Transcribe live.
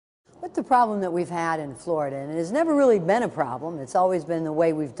at the problem that we've had in Florida, and it has never really been a problem. It's always been the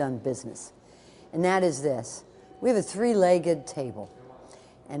way we've done business. And that is this. We have a three-legged table,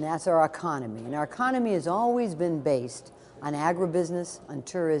 and that's our economy. And our economy has always been based on agribusiness, on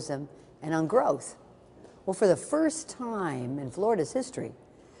tourism, and on growth. Well, for the first time in Florida's history,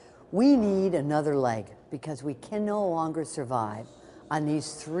 we need another leg because we can no longer survive on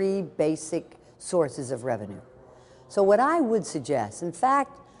these three basic sources of revenue. So what I would suggest, in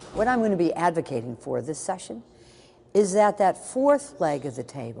fact, what I'm going to be advocating for this session, is that that fourth leg of the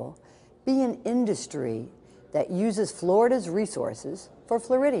table be an industry that uses Florida's resources for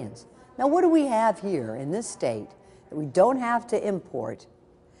Floridians. Now, what do we have here in this state that we don't have to import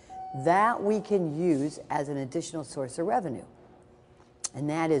that we can use as an additional source of revenue? And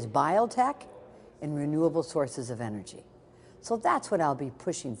that is biotech and renewable sources of energy. So that's what I'll be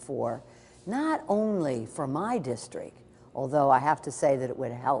pushing for, not only for my district, although I have to say that it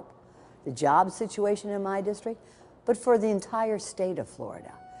would help the job situation in my district, but for the entire state of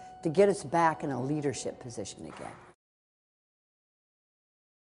Florida to get us back in a leadership position again.